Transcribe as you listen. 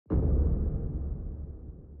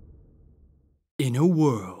in a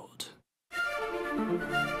world.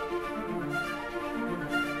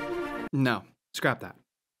 No, scrap that.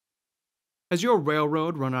 Has your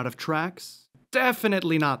railroad run out of tracks?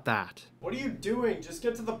 Definitely not that. What are you doing? Just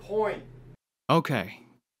get to the point. Okay,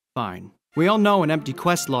 fine. We all know an empty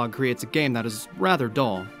quest log creates a game that is rather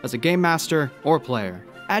dull, as a game master or player.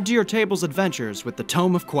 Add to your table's adventures with the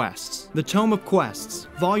Tome of Quests. The Tome of Quests,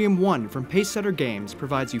 Volume 1 from Pacesetter Games,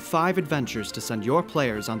 provides you 5 adventures to send your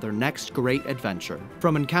players on their next great adventure.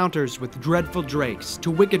 From encounters with dreadful drakes to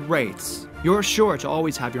wicked wraiths, you're sure to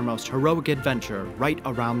always have your most heroic adventure right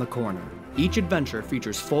around the corner. Each adventure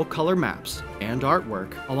features full-color maps and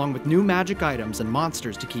artwork, along with new magic items and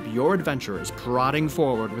monsters to keep your adventurers prodding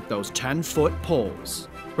forward with those 10-foot poles.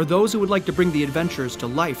 For those who would like to bring the adventures to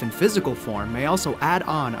life in physical form may also add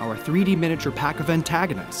on our 3D miniature pack of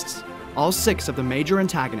antagonists. All 6 of the major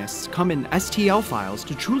antagonists come in STL files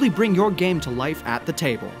to truly bring your game to life at the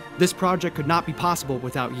table. This project could not be possible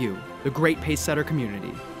without you, the great Pacesetter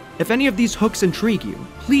community. If any of these hooks intrigue you,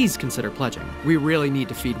 please consider pledging. We really need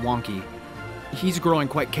to feed Wonky. He's growing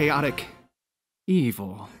quite chaotic.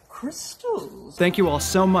 Evil. Crystals. Thank you all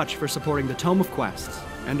so much for supporting the Tome of Quests.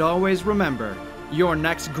 And always remember, your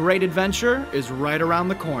next great adventure is right around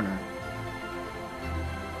the corner.